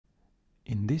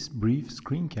In this brief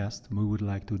screencast, we would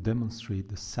like to demonstrate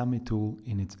the SAMMY tool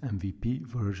in its MVP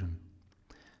version.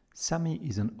 SAMMY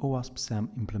is an OWASP SAMM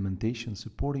implementation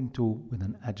supporting tool with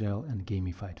an agile and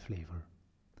gamified flavor.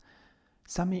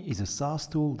 SAMMY is a SaaS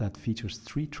tool that features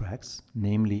 3 tracks,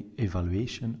 namely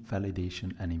evaluation,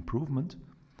 validation, and improvement.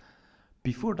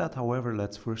 Before that, however,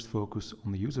 let's first focus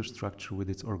on the user structure with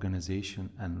its organization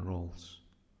and roles.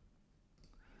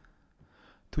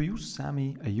 To use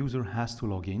SAMMY, a user has to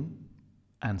log in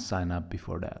and sign up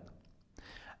before that.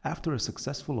 After a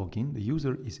successful login, the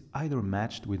user is either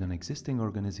matched with an existing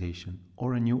organization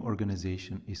or a new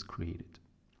organization is created.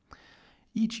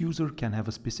 Each user can have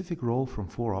a specific role from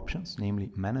 4 options, namely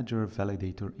manager,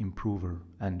 validator, improver,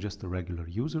 and just a regular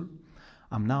user.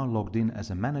 I'm now logged in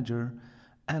as a manager,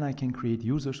 and I can create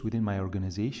users within my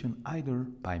organization either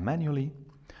by manually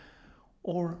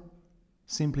or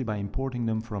simply by importing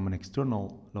them from an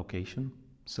external location,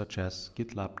 such as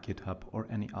GitLab, GitHub, or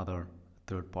any other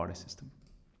third-party system.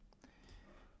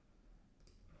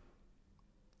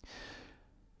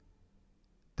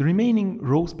 The remaining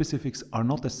role specifics are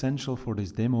not essential for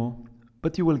this demo,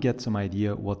 but you will get some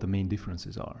idea what the main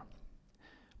differences are.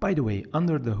 By the way,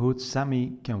 under the hood,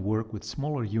 SAMMY can work with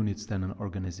smaller units than an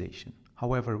organization.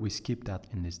 However, we skip that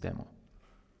in this demo.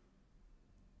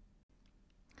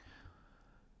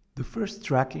 The first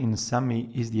track in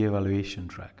SAMMY is the evaluation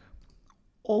track.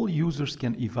 All users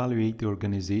can evaluate the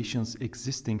organization's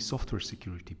existing software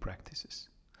security practices.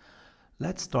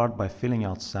 Let's start by filling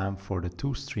out SAMM for the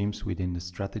 2 streams within the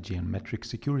strategy and metric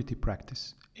security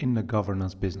practice in the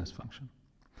governance business function.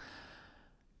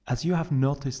 As you have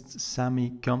noticed,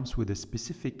 SAMMY comes with a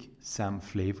specific SAMM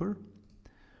flavor.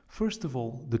 First of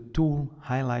all, the tool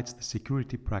highlights the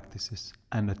security practices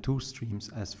and the 2 streams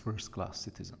as first-class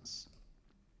citizens.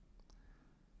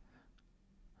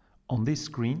 On this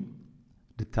screen,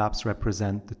 the tabs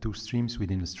represent the 2 streams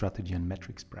within the strategy and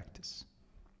metrics practice.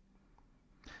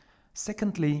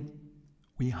 Secondly,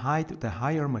 we hide the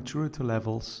higher maturity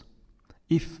levels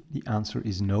if the answer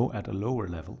is no at a lower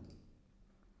level.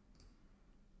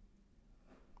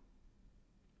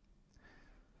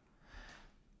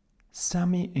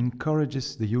 SAMMY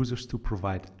encourages the users to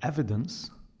provide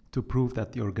evidence to prove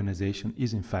that the organization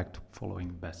is in fact following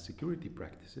best security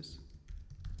practices.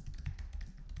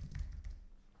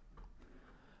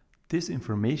 This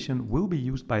information will be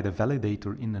used by the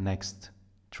validator in the next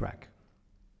track.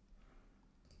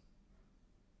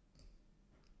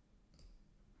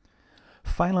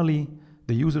 Finally,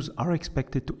 the users are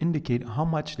expected to indicate how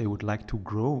much they would like to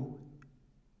grow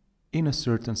in a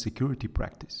certain security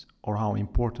practice or how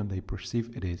important they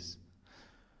perceive it is.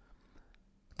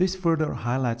 This further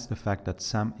highlights the fact that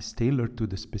SAMM is tailored to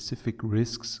the specific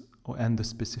risks and the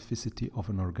specificity of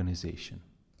an organization.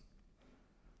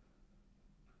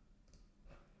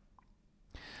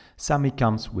 SAMMY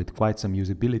comes with quite some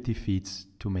usability feats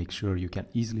to make sure you can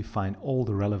easily find all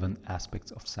the relevant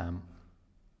aspects of SAMM.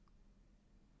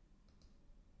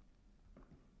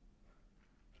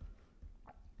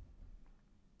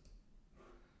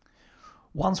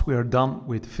 Once we are done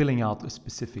with filling out a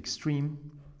specific stream,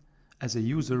 as a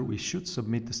user we should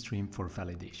submit the stream for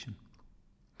validation.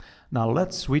 Now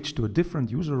let's switch to a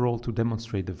different user role to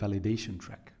demonstrate the validation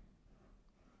track.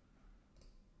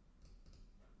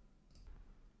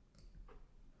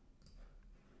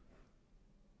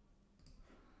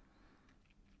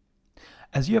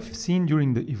 As you have seen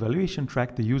during the evaluation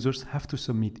track, the users have to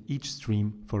submit each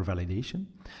stream for validation.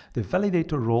 The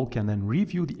validator role can then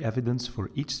review the evidence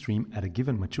for each stream at a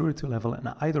given maturity level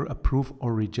and either approve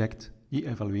or reject the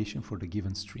evaluation for the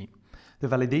given stream. The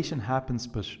validation happens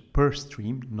per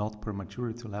stream, not per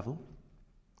maturity level.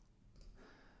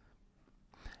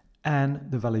 And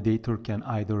the validator can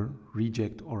either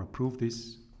reject or approve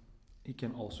this. It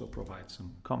can also provide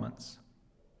some comments.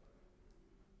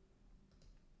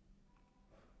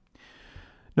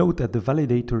 Note that the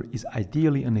validator is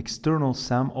ideally an external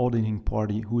SAMM auditing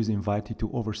party who is invited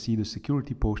to oversee the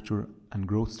security posture and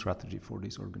growth strategy for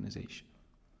this organization.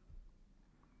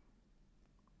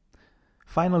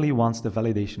 Finally, once the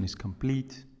validation is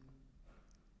complete,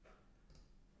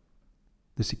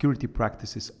 the security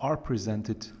practices are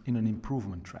presented in an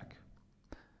improvement track.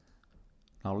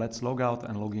 Now let's log out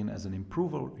and log in as an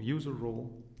improver user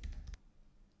role.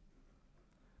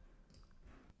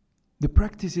 The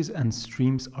practices and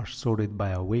streams are sorted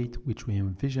by a weight which we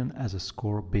envision as a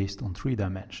score based on 3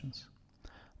 dimensions.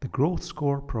 The growth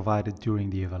score provided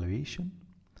during the evaluation,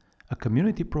 a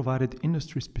community-provided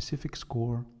industry-specific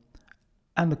score,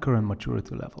 and the current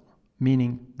maturity level,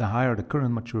 meaning the higher the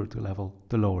current maturity level,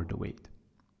 the lower the weight.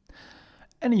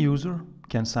 Any user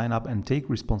can sign up and take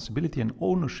responsibility and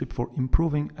ownership for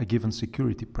improving a given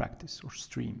security practice or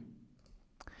stream.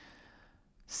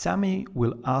 SAMMY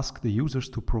will ask the users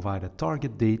to provide a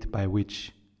target date by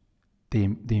which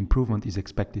the improvement is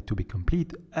expected to be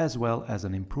complete, as well as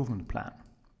an improvement plan.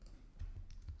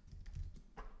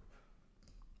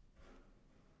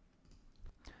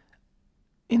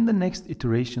 In the next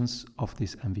iterations of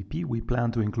this MVP, we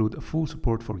plan to include a full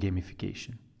support for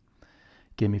gamification.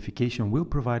 Gamification will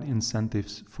provide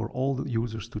incentives for all the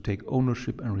users to take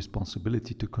ownership and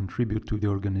responsibility to contribute to the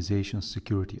organization's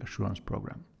security assurance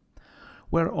program.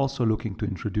 We're also looking to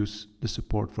introduce the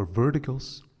support for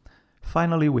verticals.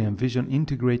 Finally, we envision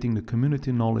integrating the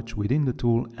community knowledge within the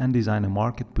tool and design a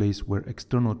marketplace where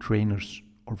external trainers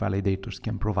or validators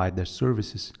can provide their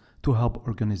services to help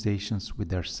organizations with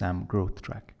their SAMM growth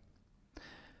track.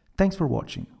 Thanks for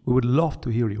watching. We would love to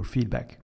hear your feedback.